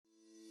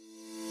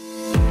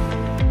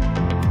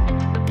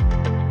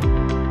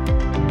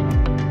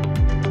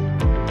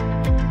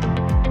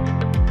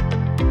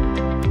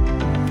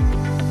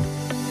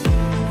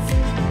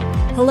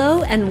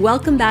and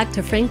welcome back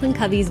to Franklin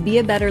Covey's Be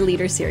a Better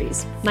Leader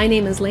series. My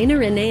name is Lena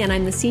Rinne, and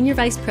I'm the Senior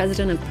Vice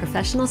President of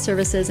Professional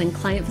Services and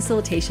Client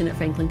Facilitation at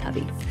Franklin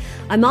Covey.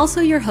 I'm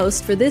also your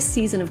host for this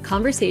season of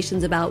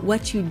conversations about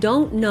what you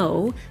don't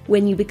know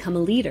when you become a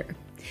leader.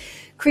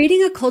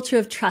 Creating a culture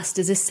of trust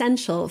is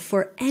essential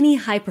for any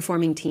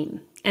high-performing team.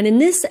 And in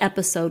this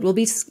episode, we'll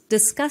be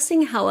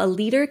discussing how a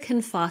leader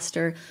can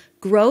foster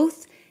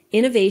growth,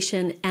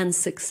 innovation, and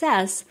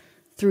success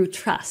through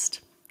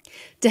trust.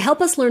 To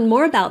help us learn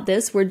more about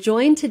this, we're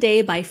joined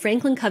today by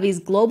Franklin Covey's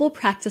global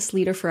practice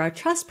leader for our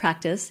trust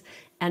practice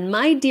and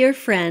my dear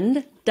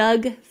friend,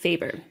 Doug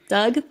Faber.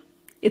 Doug,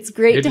 it's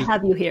great to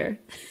have you here.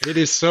 It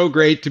is so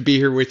great to be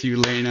here with you,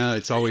 Lena.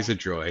 It's always a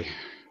joy.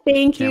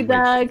 Thank you,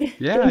 Doug.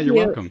 Yeah, you're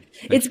welcome.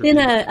 It's been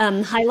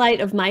a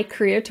highlight of my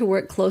career to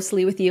work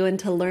closely with you and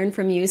to learn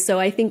from you. So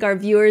I think our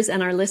viewers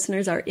and our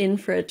listeners are in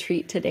for a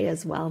treat today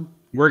as well.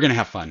 We're going to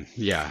have fun.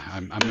 Yeah,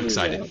 I'm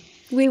excited.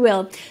 We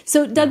will.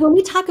 So, Doug, when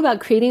we talk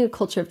about creating a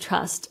culture of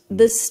trust,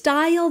 the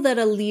style that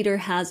a leader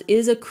has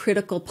is a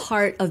critical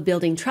part of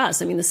building trust.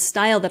 I mean, the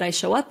style that I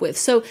show up with.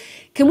 So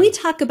can we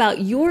talk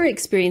about your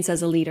experience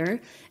as a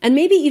leader? And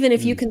maybe even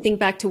if you can think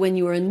back to when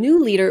you were a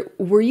new leader,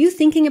 were you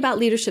thinking about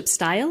leadership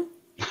style?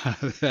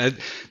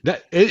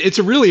 It's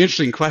a really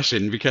interesting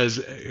question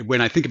because when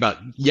I think about,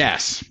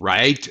 yes,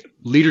 right,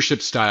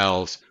 leadership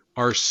styles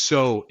are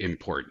so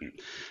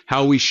important.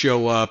 How we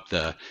show up,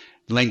 the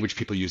language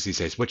people use these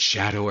days, what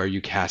shadow are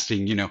you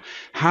casting? You know,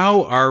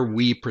 how are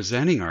we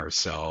presenting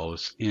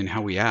ourselves in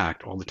how we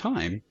act all the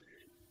time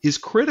is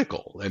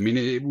critical. I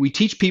mean, we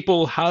teach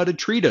people how to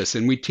treat us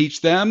and we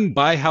teach them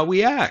by how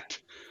we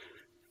act.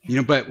 You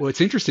know, but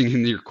what's interesting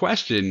in your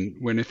question,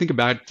 when I think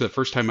about the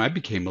first time I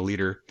became a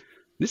leader,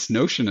 this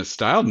notion of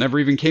style never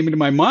even came into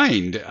my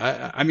mind.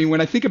 I mean,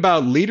 when I think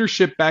about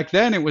leadership back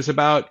then, it was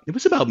about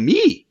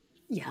me.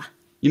 Yeah.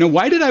 You know,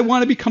 why did I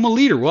want to become a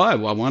leader? Well,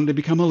 I wanted to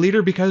become a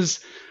leader because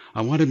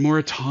I wanted more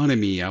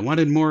autonomy. I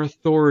wanted more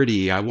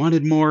authority. I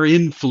wanted more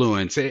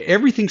influence.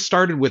 Everything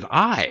started with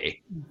I.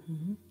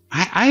 Mm-hmm.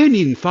 I hadn't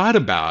even thought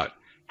about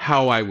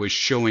how I was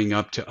showing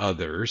up to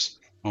others.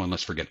 Oh, and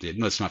let's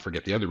not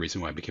forget the other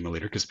reason why I became a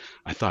leader, because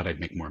I thought I'd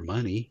make more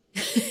money.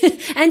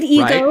 And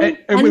ego.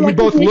 Right? And we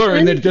both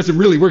learned that it doesn't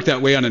really work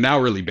that way on an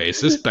hourly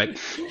basis, but,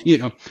 you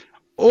know,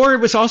 or it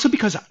was also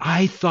because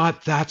I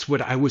thought that's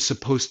what I was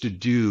supposed to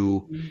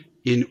do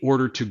in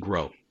order to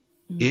grow.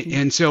 Mm-hmm.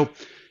 And so,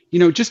 you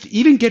know, just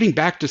even getting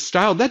back to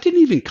style, that didn't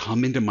even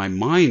come into my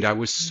mind. I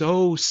was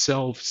so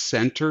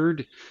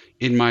self-centered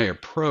in my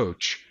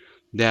approach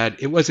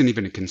that it wasn't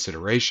even a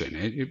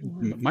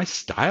consideration. My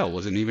style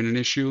wasn't even an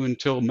issue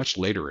until much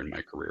later in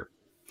my career.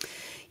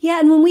 Yeah,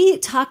 and when we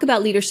talk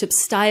about leadership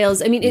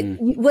styles, I mean,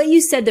 what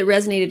you said that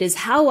resonated is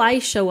how I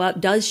show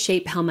up does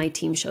shape how my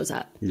team shows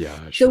up. Yeah,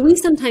 sure. So we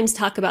sometimes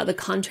talk about the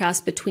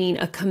contrast between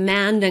a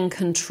command and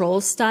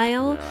control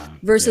style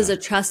versus a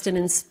trust and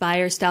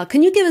inspire style.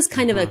 Can you give us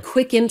kind of a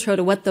quick intro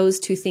to what those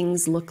two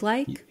things look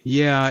like?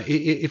 Yeah,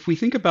 if we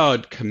think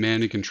about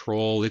command and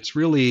control,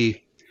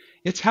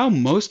 it's how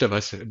most of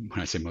us, when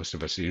I say most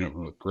of us, you know,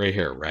 with gray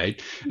hair,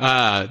 right?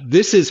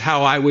 This is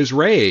how I was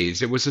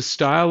raised. It was a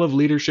style of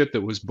leadership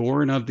that was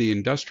born of the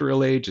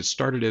industrial age. It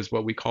started as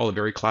what we call a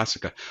very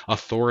classic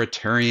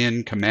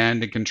authoritarian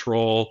command and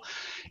control.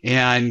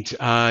 And,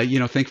 you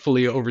know,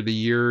 thankfully over the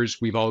years,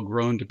 we've all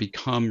grown to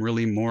become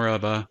really more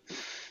of a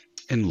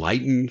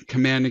enlightened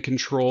command and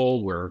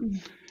control where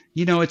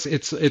you know,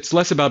 it's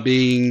less about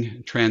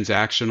being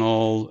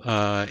transactional,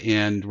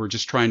 and we're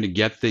just trying to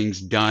get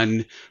things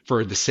done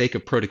for the sake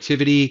of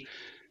productivity.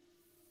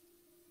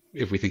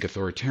 If we think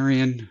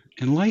authoritarian,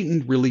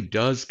 enlightened really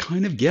does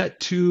kind of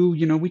get to,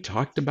 you know, we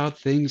talked about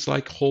things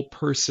like whole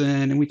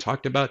person and we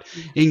talked about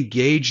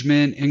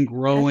engagement and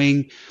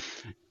growing,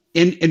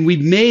 and we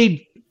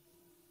made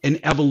an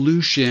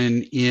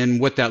evolution in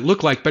what that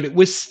looked like, but it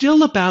was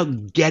still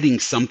about getting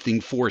something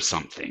for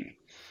something.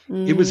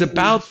 It was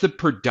about the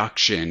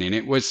production, and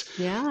it was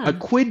a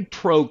quid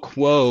pro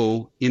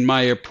quo in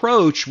my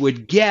approach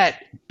would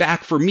get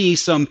back for me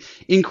some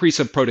increase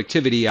of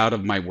productivity out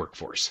of my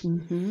workforce.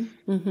 Mm-hmm.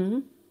 Mm-hmm.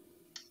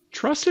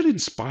 Trust and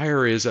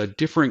inspire is a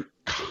different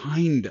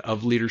kind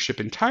of leadership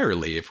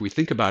entirely. If we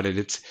think about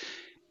it,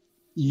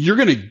 you're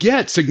going to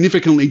get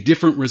significantly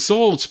different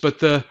results, but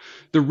the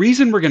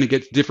reason we're going to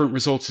get different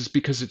results is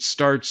because it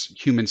starts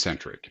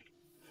human-centric.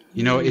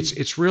 You know,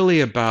 it's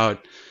really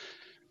about,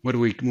 what do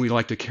we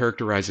like to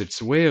characterize it? It's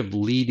a way of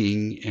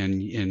leading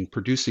and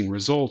producing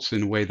results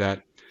in a way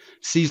that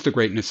sees the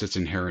greatness that's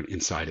inherent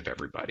inside of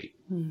everybody.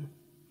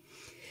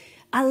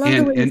 I love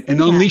the way you say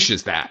and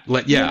unleashes that.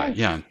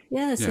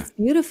 Yes, it's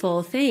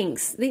beautiful.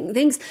 Thanks.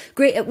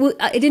 Great.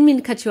 I didn't mean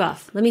to cut you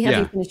off. Let me have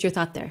you finish your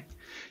thought there.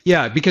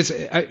 Yeah, because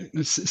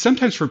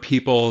sometimes for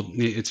people,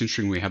 it's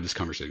interesting we have this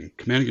conversation: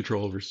 command and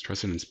control versus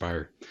trust and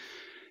inspire.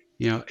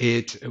 You know,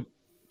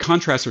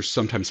 contrasts are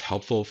sometimes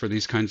helpful for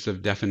these kinds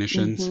of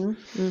definitions.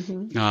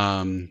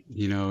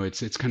 You know,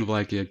 it's kind of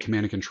like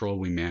command and control.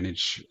 We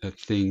manage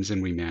things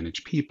and we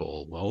manage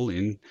people. Well,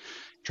 in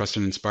trust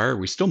and inspire,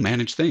 we still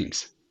manage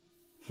things.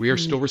 We are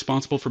still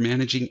responsible for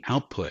managing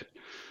output.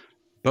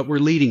 but we're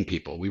leading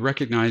people. We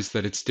recognize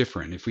that it's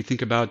different. If we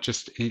think about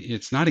just,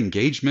 it's not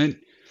engagement,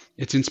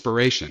 it's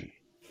inspiration.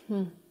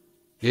 Hmm.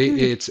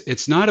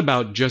 It's not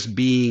about just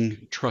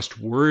being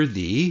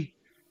trustworthy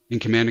in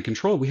command and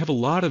control. We have a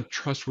lot of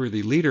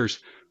trustworthy leaders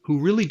who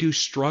really do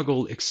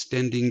struggle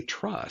extending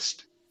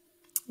trust.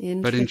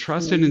 But in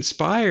Trust and Interesting.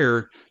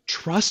 Inspire,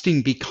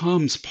 trusting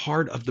becomes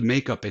part of the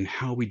makeup in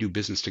how we do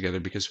business together,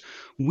 because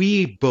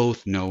we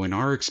both know in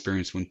our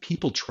experience when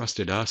people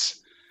trusted us,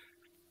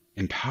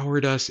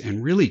 empowered us,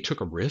 and really took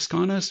a risk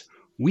on us,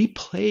 we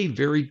play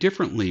very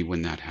differently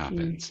when that Mm.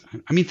 happens.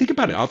 I mean, think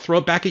about it. I'll throw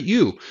it back at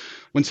you.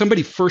 When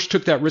somebody first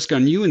took that risk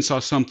on you and saw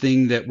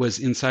something that was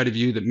inside of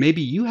you that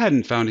maybe you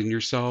hadn't found in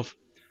yourself,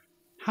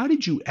 how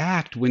did you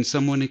act when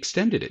someone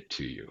extended it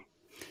to you?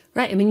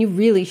 Right. I mean, you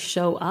really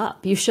show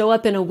up. You show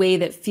up in a way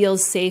that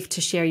feels safe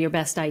to share your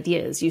best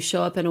ideas. You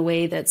show up in a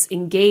way that's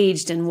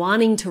engaged and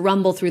wanting to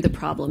rumble through the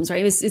problems,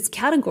 right? It's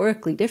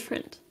categorically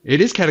different. It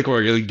is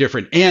categorically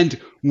different. And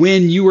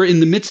when you were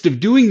in the midst of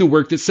doing the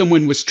work that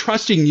someone was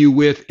trusting you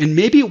with, and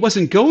maybe it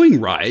wasn't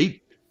going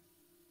right,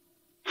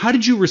 how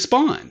did you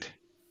respond?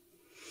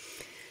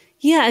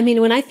 Yeah, I mean,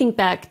 when I think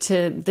back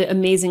to the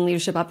amazing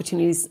leadership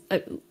opportunities,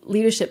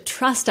 leadership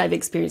trust I've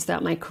experienced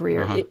throughout my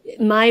career, Uh-huh.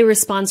 my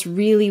response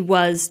really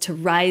was to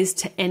rise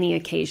to any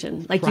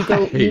occasion. Like you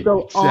Right.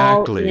 go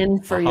all Exactly.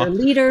 in for Uh-huh. your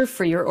leader,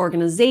 for your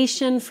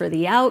organization, for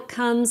the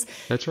outcomes.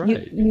 That's You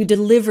right. you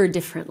deliver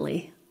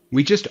differently.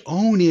 We just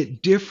own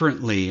it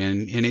differently,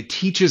 and it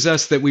teaches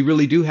us that we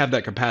really do have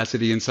that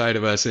capacity inside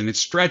of us, and it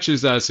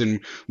stretches us, and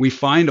we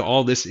find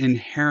all this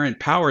inherent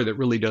power that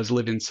really does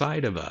live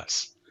inside of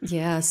us.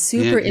 Yeah,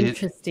 super And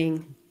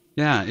interesting.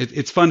 yeah,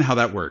 it's fun how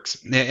that works.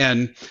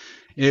 And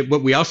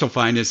what we also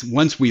find is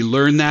once we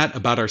learn that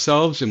about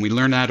ourselves and we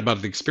learn that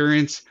about the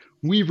experience,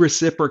 we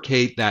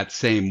reciprocate that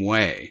same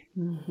way.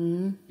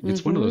 Hmm.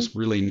 It's one of Hmm. those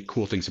really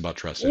cool things about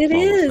trust that It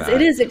follows is. It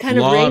that. is. It kind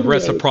of Law of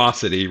radiates.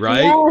 reciprocity,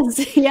 right?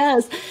 Yes,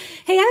 yes.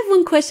 Hey, I have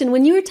one question.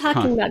 When you were Huh.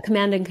 talking about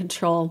command and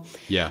control,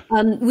 Yeah.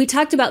 we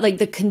talked about like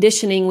the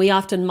conditioning. We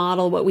often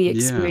model what we Yeah.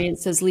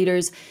 experience as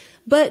leaders.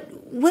 But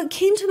what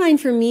came to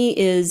mind for me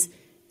is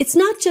it's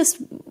not just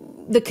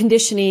the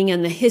conditioning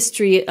and the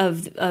history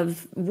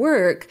of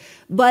work,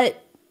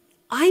 but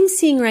I'm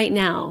seeing right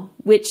now,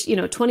 which,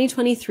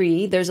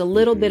 2023, there's a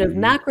little bit of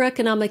Hmm.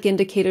 macroeconomic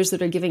indicators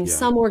that are giving Yeah.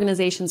 some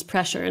organizations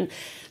pressure. And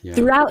Yeah.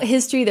 throughout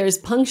history, there's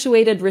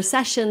punctuated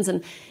recessions.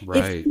 And it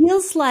Right.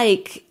 feels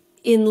like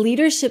in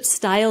leadership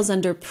styles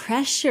under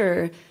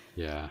pressure,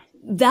 Yeah.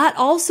 that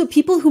also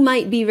people who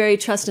might be very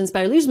trust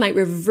inspired leaders might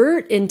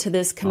revert into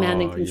this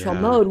command and Oh, control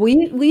yeah. mode.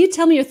 Will you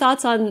tell me your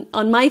thoughts on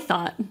my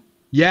thought?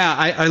 Yeah,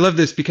 I love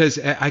this because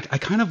I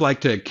kind of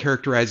like to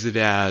characterize it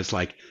as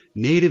like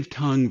native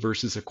tongue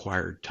versus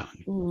acquired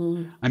tongue.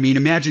 Mm, I mean,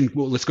 imagine,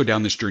 well, let's go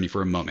down this journey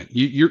for a moment.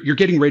 You're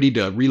getting ready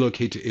to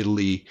relocate to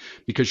Italy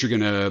because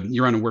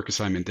you're on a work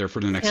assignment there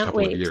for the next can't couple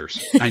of wait. years.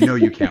 I know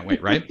you can't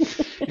wait, right?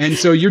 And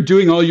so you're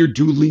doing all your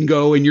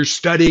Duolingo and you're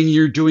studying,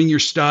 you're doing your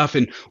stuff.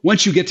 And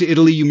once you get to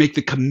Italy, you make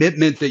the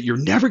commitment that you're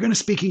never going to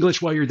speak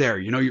English while you're there.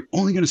 You're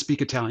only going to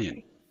speak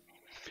Italian.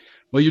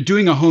 Well, you're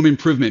doing a home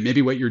improvement.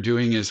 Maybe what you're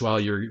doing is while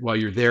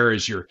you're there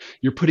is you're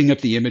putting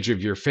up the image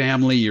of your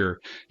family.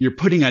 You're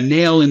putting a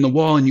nail in the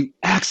wall and you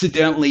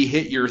accidentally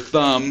hit your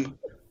thumb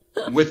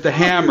with the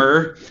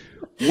hammer.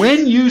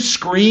 When you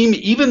scream,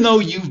 even though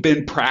you've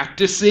been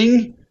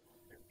practicing,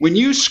 when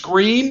you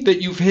scream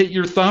that you've hit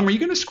your thumb, are you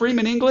going to scream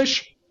in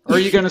English or are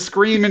you going to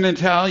scream in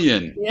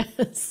Italian?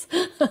 Yes,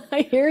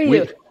 I hear you.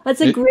 We, That's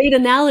a great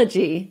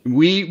analogy.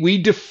 we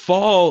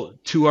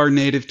default to our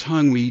native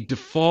tongue. We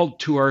default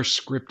to our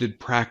scripted Mm,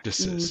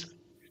 practices.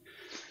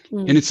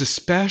 And mm. it's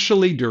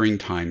especially during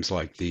times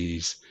like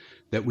these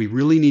that we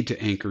really need to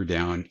anchor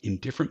down in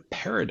different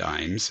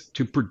paradigms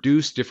to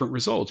produce different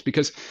results,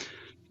 because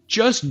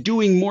just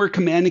doing more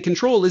command and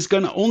control is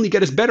going to only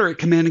get us better at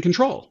command and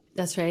control.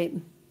 That's right.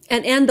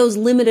 And those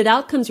limited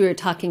outcomes we were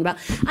talking about.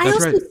 I That's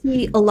also right.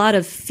 see a lot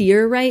of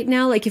fear right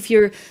now. Like if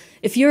you're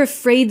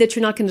afraid that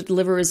you're not going to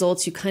deliver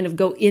results, you kind of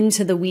go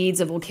into the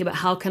weeds of, okay, but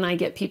how can I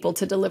get people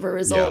to deliver Yeah.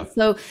 results?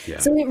 So Yeah.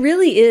 so it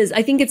really is.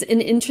 I think it's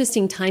an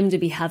interesting time to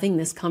be having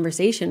this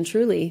conversation,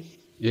 truly.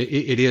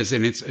 It is.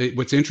 And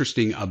what's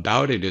interesting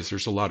about it is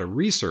there's a lot of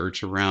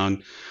research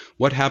around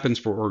what happens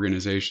for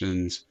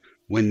organizations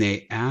when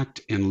they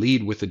act and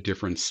lead with a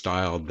different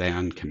style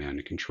than command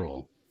and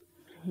control.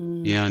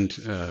 Hmm. And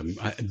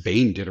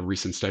Bain did a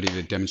recent study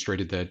that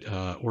demonstrated that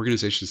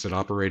organizations that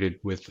operated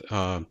with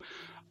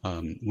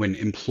when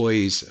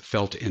employees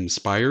felt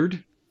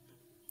inspired,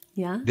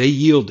 Yeah. they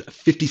yield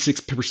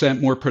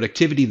 56% more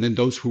productivity than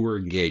those who were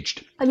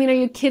engaged. I mean, are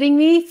you kidding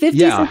me?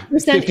 Yeah,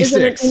 56%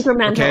 isn't an 56.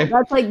 incremental. Okay.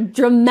 That's like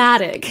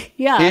dramatic.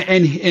 Yeah.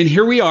 And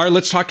here we are.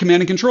 Let's talk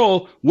command and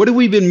control. What have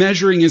we been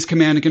measuring as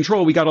command and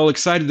control? We got all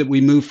excited that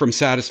we moved from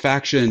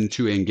satisfaction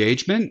to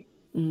engagement.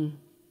 Mm,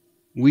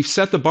 We've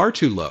set the bar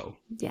too low.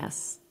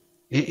 yes.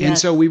 And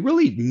Yes. so we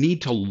really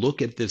need to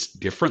look at this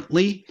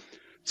differently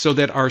so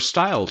that our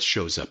style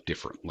shows up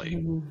differently.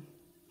 Mhm.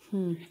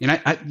 Hmm.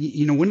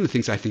 And one of the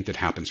things I think that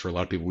happens for a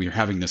lot of people when you're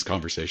having this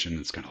conversation,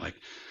 it's kind of like,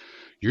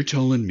 You're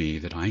telling me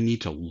that I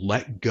need to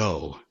let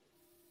go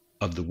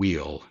of the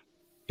wheel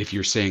if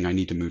you're saying I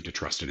need to move to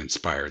trust and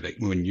inspire. That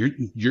when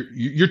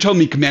you're telling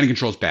me command and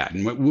control is bad,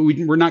 and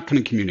we're not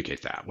going to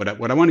communicate that. What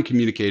I want to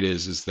communicate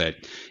is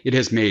that it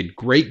has made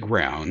great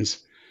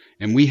grounds,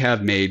 and we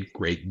have made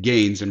great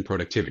gains in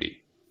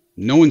productivity.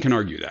 No one can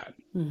argue that.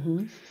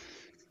 Mm-hmm.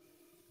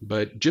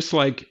 But just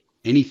like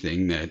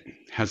anything that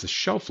has a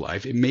shelf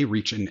life, it may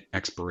reach an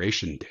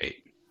expiration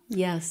date.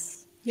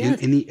 Yes.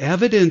 Yes. And the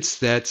evidence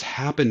that's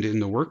happened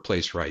in the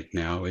workplace right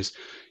now is,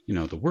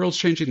 the world's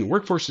changing, the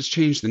workforce has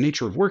changed, the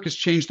nature of work has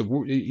changed,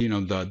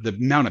 the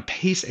amount of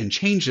pace and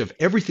change of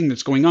everything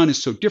that's going on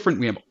is so different.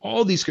 We have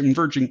all these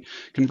converging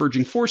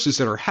forces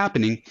that are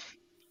happening,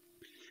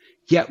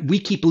 yet we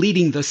keep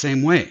leading the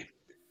same way.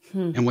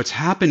 And what's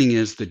happening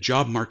is the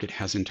job market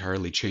has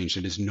entirely changed.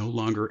 It is no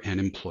longer an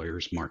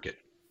employer's market.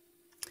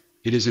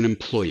 It is an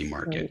employee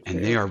market,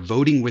 and they are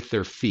voting with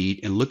their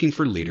feet and looking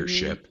for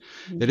leadership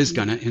that is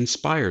going to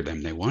inspire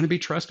them. They want to be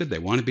trusted. They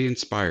want to be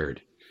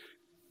inspired.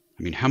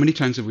 I mean, how many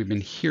times have we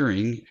been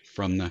hearing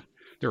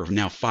there are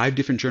now 5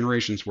 different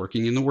generations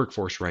working in the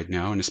workforce right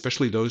now, and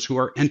especially those who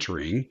are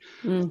entering,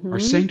 are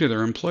saying to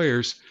their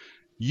employers,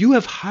 you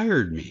have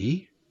hired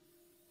me.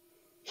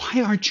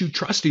 Why aren't you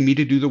trusting me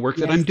to do the work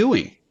that I'm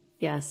doing?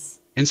 Yes.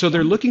 And so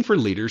they're looking for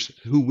leaders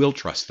who will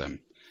trust them.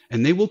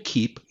 And they will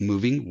keep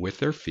moving with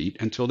their feet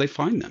until they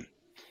find them.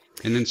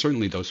 And then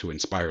certainly those who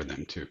inspire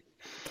them too.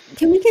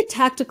 Can we get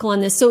tactical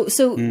on this? So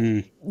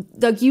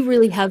Doug, you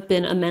really have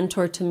been a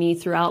mentor to me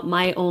throughout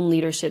my own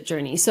leadership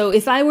journey. So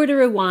if I were to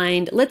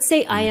rewind, let's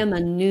say I am a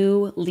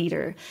new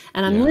leader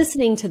and I'm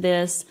listening to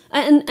this,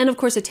 and of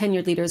course a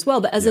tenured leader as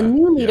well, but as a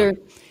new leader,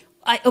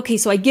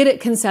 so I get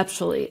it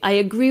conceptually. I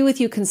agree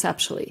with you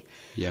conceptually.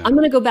 Yeah. I'm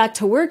going to go back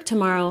to work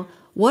tomorrow.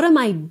 What am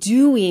I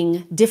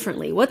doing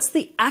differently? What's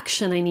the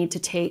action I need to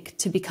take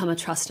to become a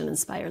trust and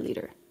inspire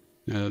leader?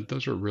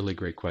 Those are really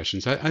great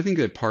questions. I think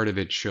that part of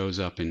it shows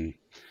up in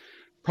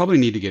probably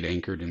need to get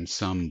anchored in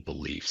some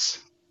beliefs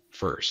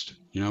first.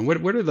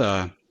 What are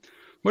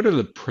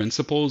the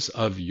principles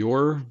of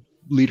your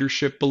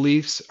leadership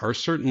beliefs are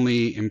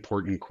certainly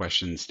important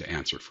questions to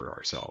answer for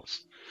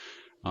ourselves.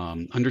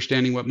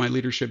 Understanding what my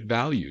leadership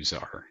values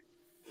are.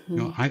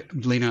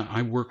 Lena,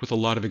 I work with a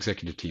lot of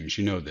executive teams.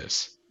 You know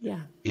this.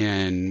 Yeah.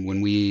 And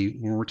when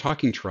we're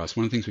talking trust,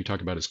 one of the things we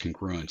talk about is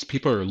congruence.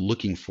 People are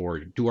looking for,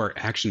 do our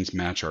actions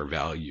match our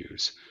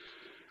values?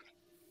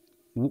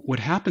 What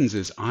happens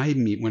is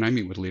when I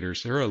meet with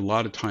leaders, there are a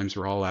lot of times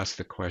where I'll ask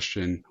the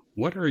question,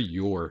 what are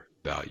your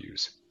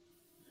values?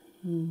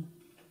 And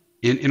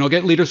I'll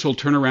get leaders who'll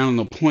turn around and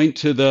they'll point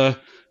to the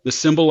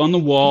symbol on the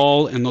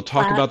wall and they'll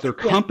talk about their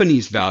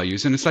company's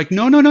values. And it's like,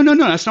 no,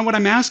 that's not what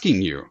I'm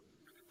asking you.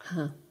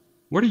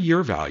 What are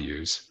your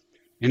values?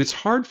 And it's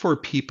hard for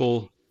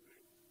people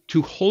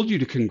to hold you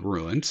to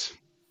congruence.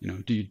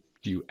 Do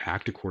you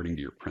act according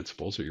to your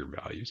principles or your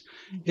values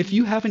if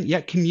you haven't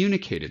yet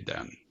communicated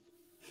them?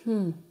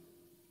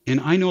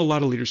 And I know a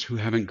lot of leaders who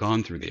haven't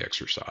gone through the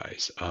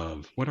exercise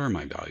of what are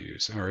my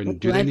values, or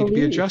do they need to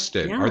be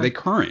adjusted? Yeah. Are they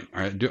current?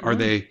 Are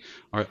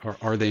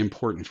they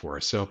important for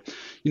us? So,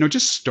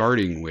 just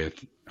starting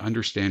with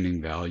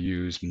understanding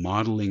values,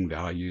 modeling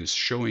values,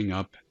 showing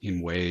up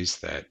in ways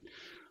that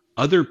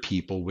other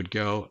people would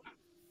go,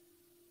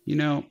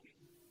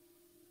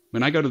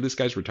 when I go to this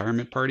guy's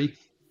retirement party,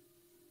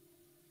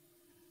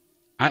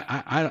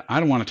 I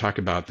don't want to talk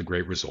about the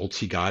great results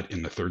he got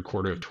in the third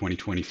quarter of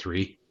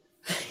 2023.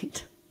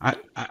 Right.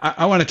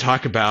 I want to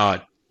talk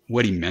about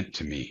what he meant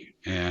to me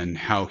and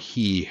how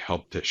he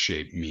helped to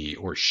shape me,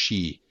 or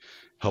she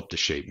helped to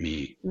shape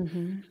me.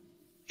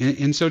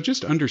 And so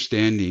just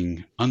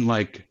understanding,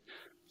 unlike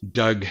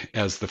Doug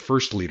as the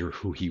first leader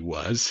who he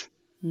was,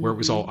 where it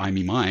was all I,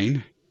 me,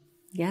 mine.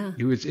 Yeah.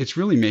 It's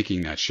really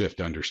making that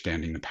shift,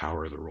 understanding the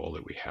power of the role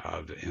that we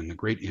have and the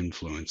great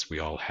influence we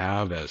all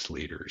have as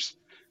leaders,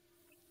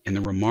 and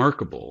the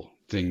remarkable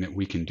thing that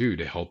we can do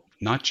to help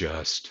not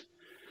just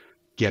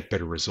get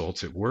better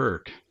results at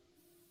work,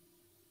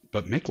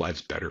 but make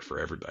lives better for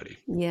everybody.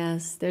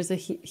 Yes, there's a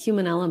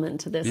human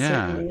element to this,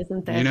 certainly,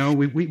 isn't there?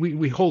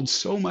 We hold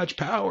so much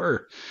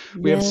power.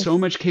 We have so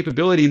much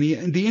capability.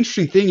 And the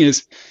interesting thing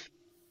is,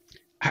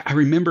 I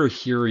remember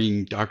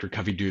hearing Dr.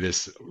 Covey do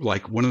this,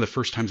 like one of the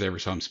first times I ever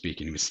saw him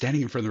speak. And he was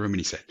standing in front of the room and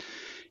he said,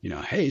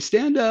 hey,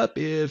 stand up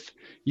if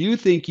you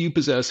think you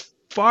possess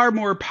far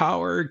more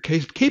power,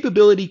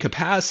 capability,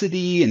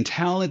 capacity, and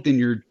talent than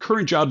your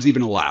current jobs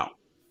even allow.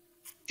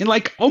 And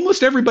like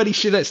almost everybody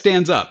that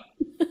stands up.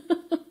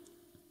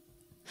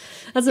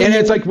 And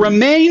it's like,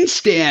 remain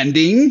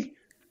standing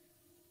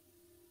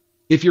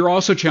if you're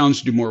also challenged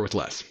to do more with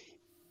less.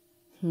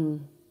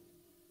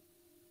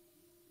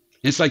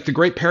 It's like the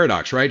great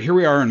paradox, right? Here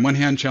we are on one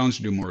hand challenged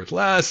to do more with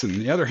less, and on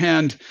the other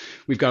hand,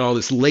 we've got all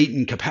this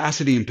latent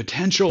capacity and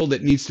potential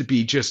that needs to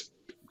be just,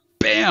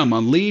 bam,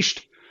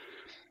 unleashed.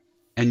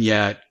 And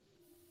yet,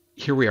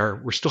 here we are,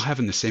 we're still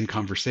having the same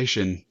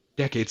conversation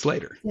decades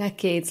later.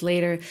 Decades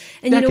later.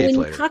 And Decades when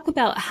later. you talk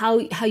about how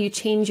you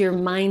change your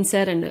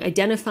mindset and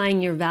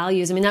identifying your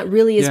values, I mean, that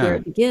really is where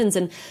it begins.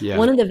 And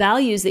one of the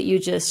values that you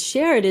just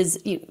shared is,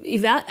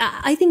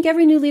 I think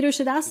every new leader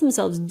should ask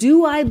themselves,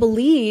 do I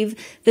believe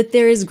that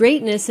there is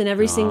greatness in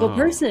every single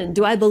person?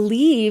 Do I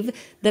believe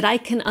that I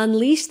can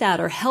unleash that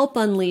or help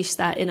unleash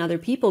that in other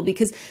people?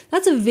 Because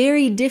that's a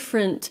very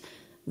different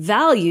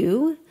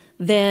value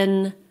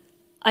than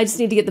I just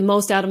need to get the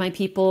most out of my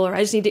people, or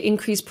I just need to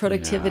increase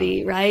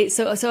productivity, right?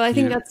 So I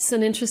think that's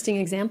an interesting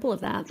example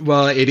of that.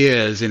 Well, it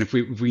is. And if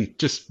we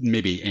just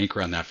maybe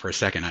anchor on that for a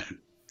second,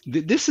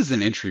 this is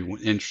an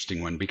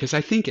interesting one, because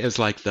I think as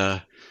like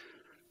the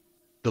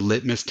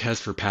litmus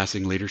test for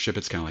passing leadership,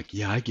 it's kind of like,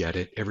 yeah, I get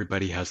it.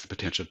 Everybody has the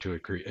potential to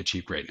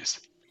achieve greatness.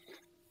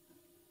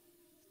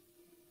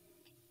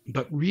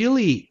 But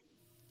really,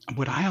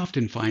 what I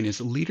often find is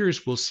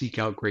leaders will seek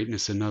out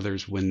greatness in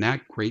others when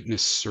that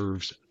greatness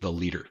serves the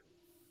leader.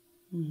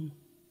 Mm-hmm.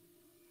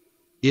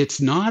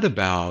 It's not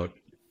about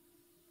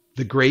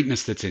the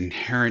greatness that's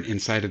inherent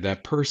inside of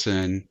that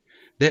person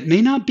that may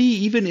not be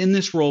even in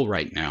this role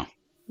right now.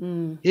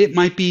 It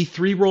might be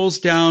 3 roles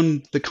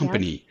down the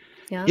company.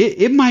 Yeah.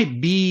 It might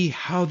be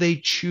how they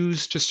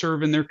choose to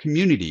serve in their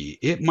community.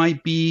 It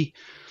might be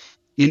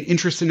an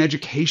interest in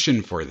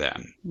education for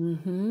them.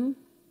 Mm-hmm.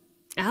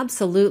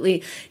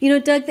 Absolutely.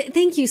 Doug,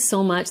 thank you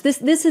so much.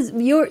 This is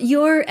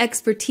your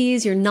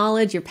expertise, your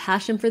knowledge, your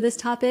passion for this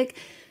topic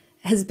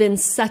has been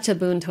such a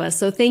boon to us.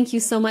 So thank you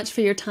so much for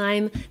your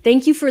time.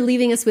 Thank you for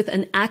leaving us with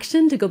an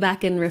action to go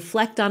back and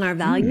reflect on our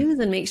values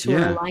and make sure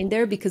we're aligned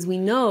there, because we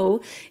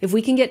know if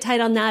we can get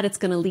tight on that, it's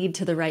going to lead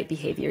to the right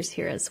behaviors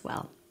here as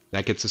well.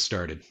 That gets us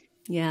started.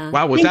 Yeah.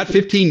 Wow. Was that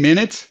 15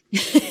 minutes?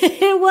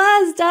 It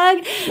was,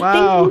 Doug.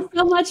 Wow. Thank you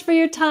so much for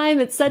your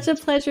time. It's such a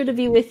pleasure to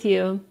be with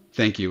you.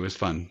 Thank you. It was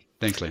fun.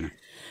 Thanks, Lena.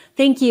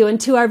 Thank you. And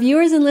to our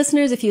viewers and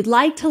listeners, if you'd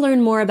like to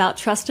learn more about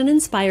Trust and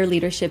Inspire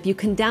Leadership, you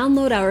can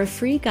download our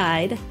free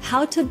guide,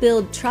 How to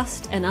Build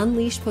Trust and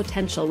Unleash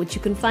Potential, which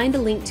you can find a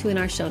link to in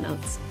our show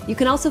notes. You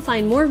can also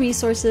find more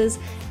resources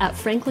at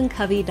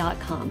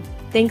franklincovey.com.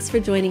 Thanks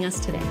for joining us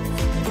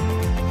today.